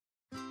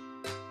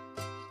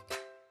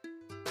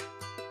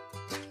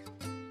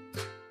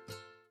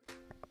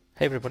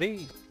Hey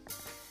everybody,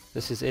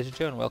 this is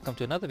Edujo and welcome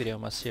to another video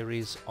in my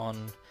series on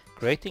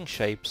creating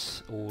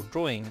shapes or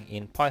drawing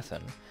in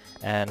Python.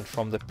 And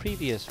from the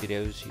previous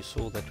videos you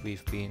saw that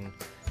we've been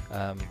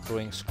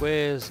drawing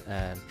squares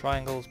and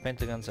triangles,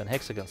 pentagons and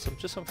hexagons,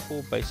 just some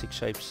 4 basic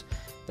shapes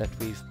that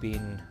we've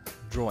been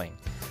drawing.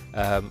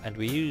 And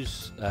we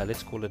use,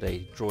 let's call it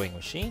a drawing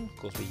machine,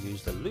 because we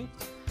use the loop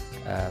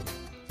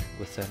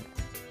with a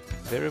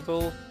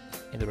variable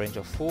in the range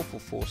of 4 for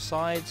 4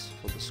 sides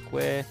for the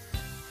square,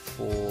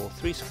 for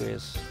 3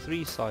 squares,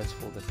 3 sides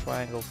for the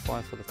triangle,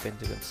 5 for the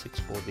pentagon, 6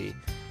 for the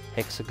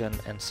hexagon,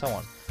 and so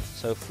on.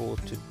 So for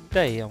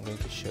today I'm going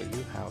to show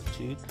you how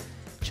to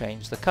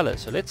change the color.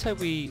 So let's say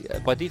we,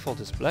 by default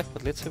it's black,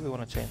 but let's say we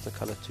want to change the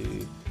color to,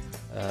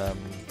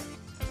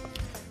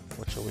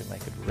 what shall we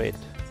make it? Red.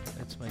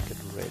 Let's make it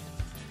red.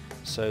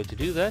 So to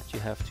do that you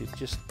have to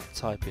just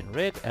type in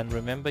red, and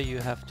remember you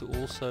have to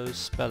also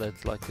spell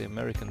it like the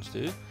Americans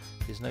do.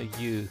 There's no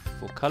U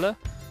for color,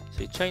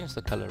 so you change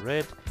the color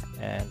red,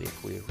 and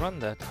if we run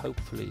that,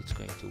 hopefully it's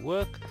going to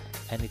work,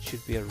 and it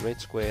should be a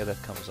red square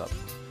that comes up.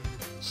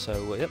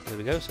 So yep, there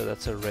we go. So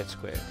that's a red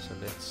square. So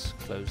let's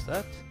close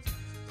that.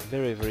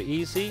 Very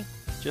easy,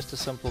 just a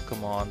simple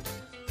command,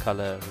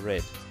 color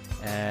red.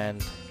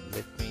 And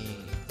let me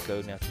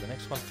go now to the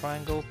next one,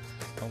 triangle.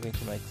 I'm going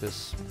to make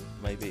this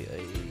maybe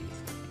a,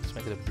 let's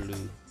make it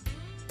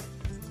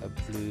a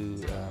blue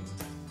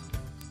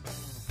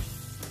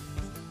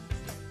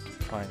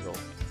triangle.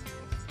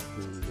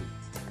 Blue.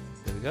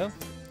 There we go.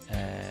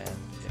 And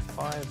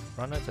F5,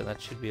 run it, and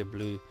that should be a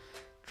blue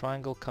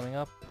triangle coming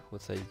up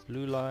with a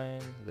blue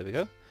line. There we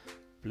go,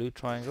 blue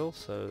triangle.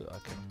 So I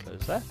can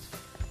close that,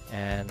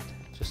 and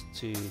just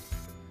to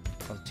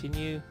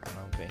continue,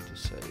 I'm going to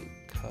say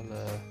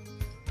color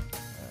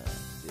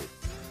dip,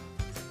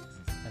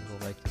 and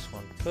we'll make this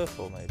one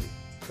purple, maybe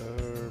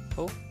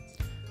purple.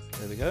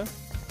 There we go,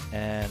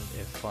 and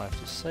F5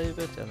 to save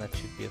it, and that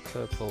should be a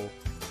purple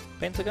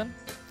pentagon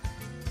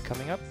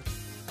coming up,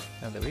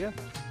 and there we go,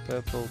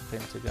 purple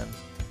pentagon.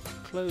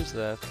 Close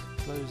that,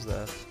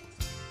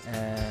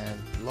 and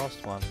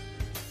last one,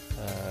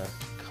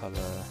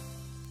 color,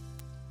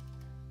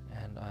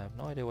 and I have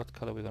no idea what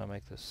color we're going to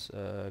make this.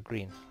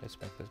 Green.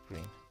 Let's make this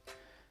green,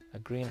 a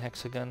green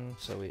hexagon.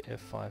 So we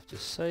F5 to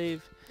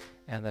save,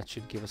 and that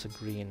should give us a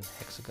green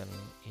hexagon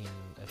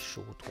in a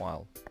short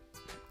while.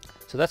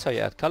 So that's how you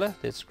add color.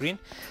 That's green.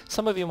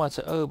 Some of you might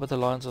say, oh, but the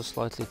lines are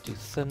slightly too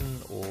thin,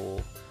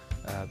 or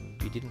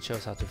you didn't show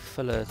us how to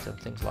fill it and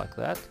things like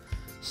that.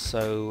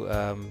 So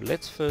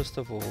let's first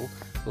of all,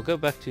 we'll go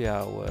back to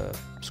our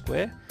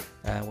square,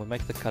 and we'll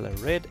make the color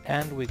red,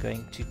 and we're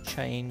going to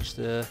change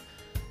the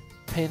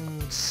pen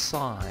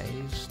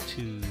size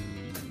to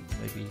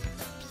maybe,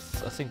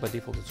 I think by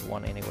default it's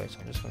 1 anyway, so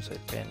I'm just going to say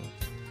pen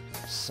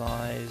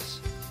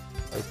size,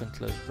 open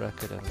close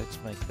bracket, and let's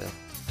make that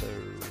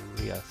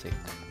 3, I think,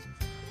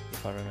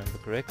 if I remember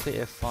correctly.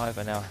 F5,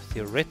 and now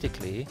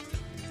theoretically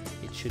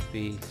it should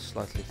be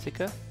slightly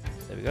thicker.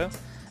 There we go.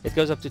 It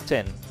goes up to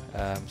 10,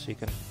 so you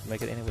can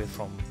make it anywhere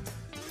from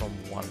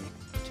 1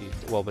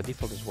 to, well, by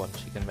default is 1,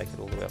 so you can make it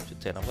all the way up to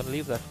 10. I'm going to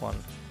leave that one,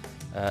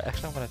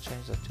 actually I'm going to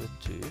change that to a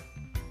 2,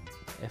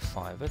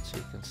 F5 it, so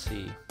you can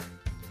see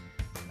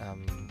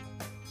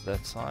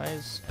that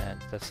size, and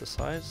that's the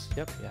size.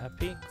 Yep, you're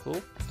happy,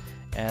 cool.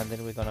 And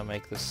then we're going to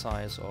make the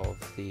size of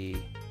the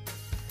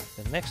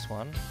next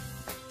one,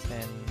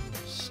 pen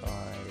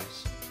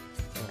size,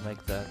 we'll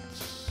make that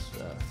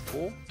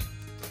 4.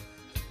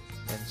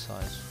 Pen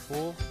size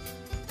 4,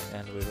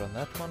 and we run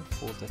that one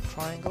for the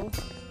triangle,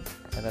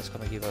 and that's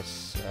going to give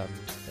us a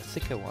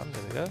thicker one.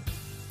 There we go, a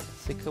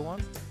thicker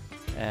one.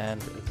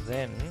 And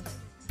then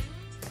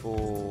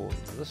for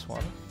this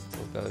one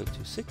we'll go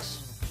to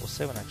 6 or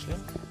 7 actually,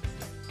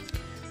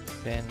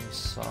 pen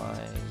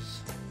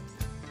size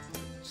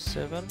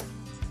 7,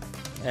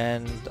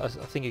 and I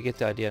think you get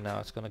the idea now.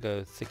 It's going to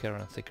go thicker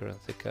and thicker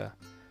and thicker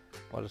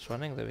while it's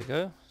running. There we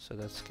go, so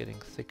that's getting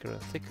thicker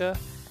and thicker.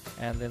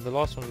 And then the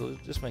last one we'll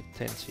just make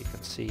 10 so you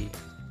can see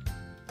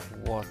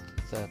what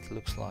that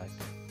looks like.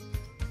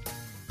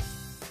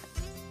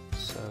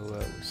 So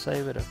we'll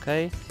save it,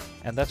 okay,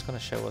 and that's going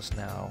to show us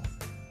now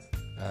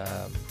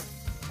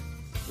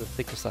the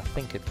thickest I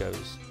think it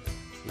goes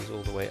is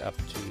all the way up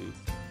to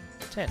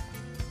 10.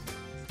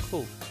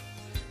 Cool.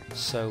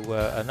 So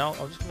now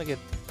I'm just going to get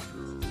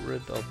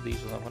rid of these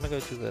ones. I'm going to go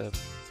to the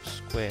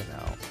square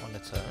now on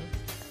its own,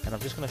 and I'm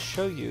just going to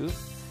show you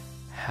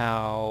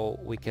how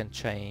we can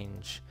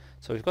change.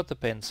 So we've got the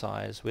pen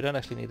size. We don't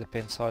actually need the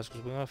pen size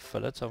because we're going to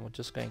fill it, so I'm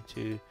just going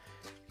to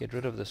get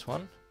rid of this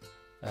one.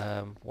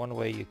 One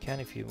way you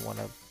can, if you want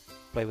to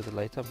play with it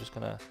later, I'm just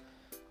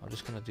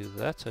gonna do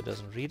that so it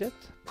doesn't read it,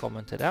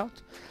 comment it out.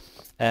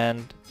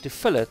 And to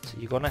fill it,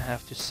 you're gonna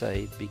have to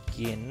say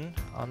begin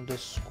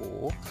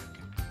underscore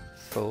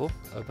fill,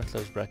 open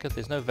close bracket.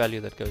 There's no value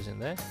that goes in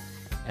there,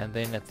 and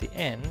then at the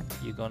end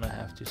you're gonna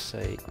have to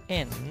say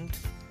end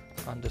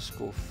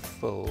underscore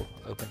fill,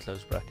 open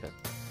close bracket.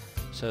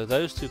 So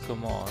those 2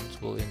 commands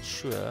will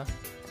ensure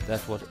that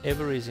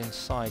whatever is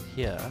inside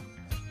here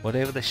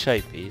whatever the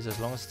shape is, as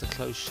long as it's a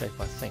closed shape,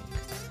 I think,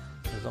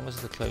 as long as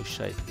it's a closed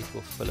shape, it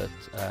will fill it,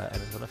 and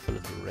it's going to fill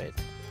it with red.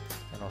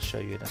 And I'll show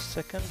you in a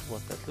second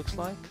what that looks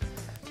like.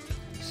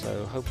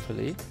 So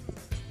hopefully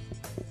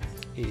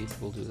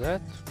it will do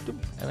that, and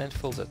then it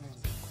fills it.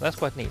 That's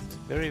quite neat.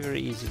 Very, very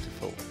easy to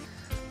fill.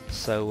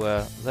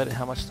 So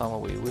how much time are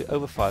we? We're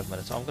over 5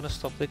 minutes. I'm going to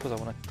stop there because I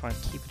want to try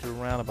and keep it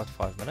around about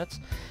 5 minutes.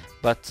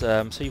 But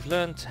so you've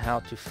learned how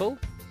to fill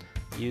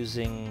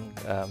using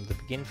the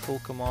begin fill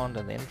command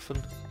and the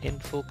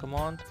end fill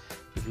command.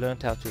 You've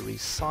learned how to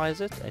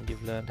resize it, and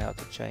you've learned how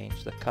to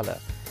change the color.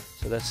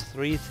 So that's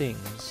 3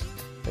 things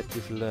that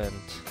you've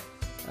learned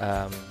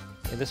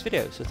in this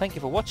video. So thank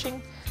you for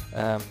watching.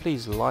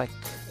 Please like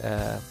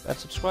and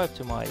subscribe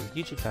to my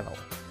YouTube channel.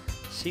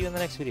 See you in the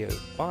next video.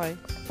 Bye.